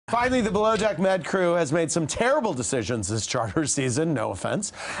Finally, the Below Deck Med crew has made some terrible decisions this charter season, no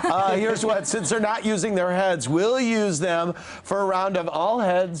offense. Here's what, since they're not using their heads, we'll use them for a round of all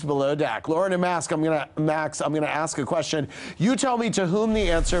heads below deck. Lauren and Max, I'm gonna ask a question. You tell me to whom the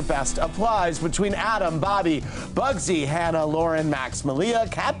answer best applies between Adam, Bobby, Bugsy, Hannah, Lauren, Max, Malia,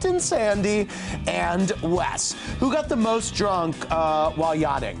 Captain Sandy, and Wes. Who got the most drunk while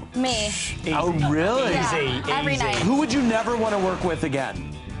yachting? Me. Easy. Oh, really? Yeah, Easy. every night. Who would you never want to work with again?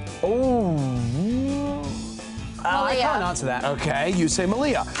 Oh. I can't answer that. Okay, you say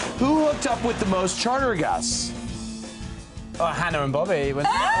Malia. Who hooked up with the most charter guests? Oh, Hannah and Bobby.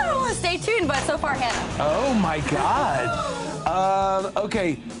 Oh, stay tuned, but so far Hannah. Oh my God.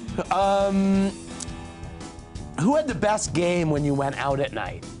 Okay. Who had the best game when you went out at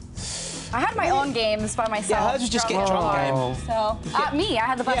night? I had my own games by myself. Yeah, hers was just get drunk game. So, me, I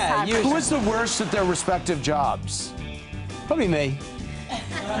had the best time. Who was the worst at their respective jobs? Probably me.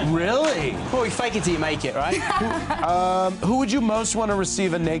 Really? Well, you fake it till you make it, right? Who would you most want to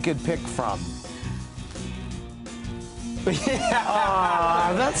receive a naked pic from?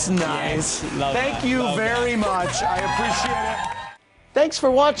 Aw, that's nice. Yes, love Thank that. you Love very much. I appreciate it. Thanks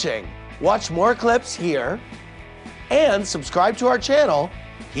for watching. Watch more clips here and subscribe to our channel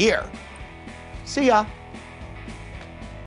here. See ya.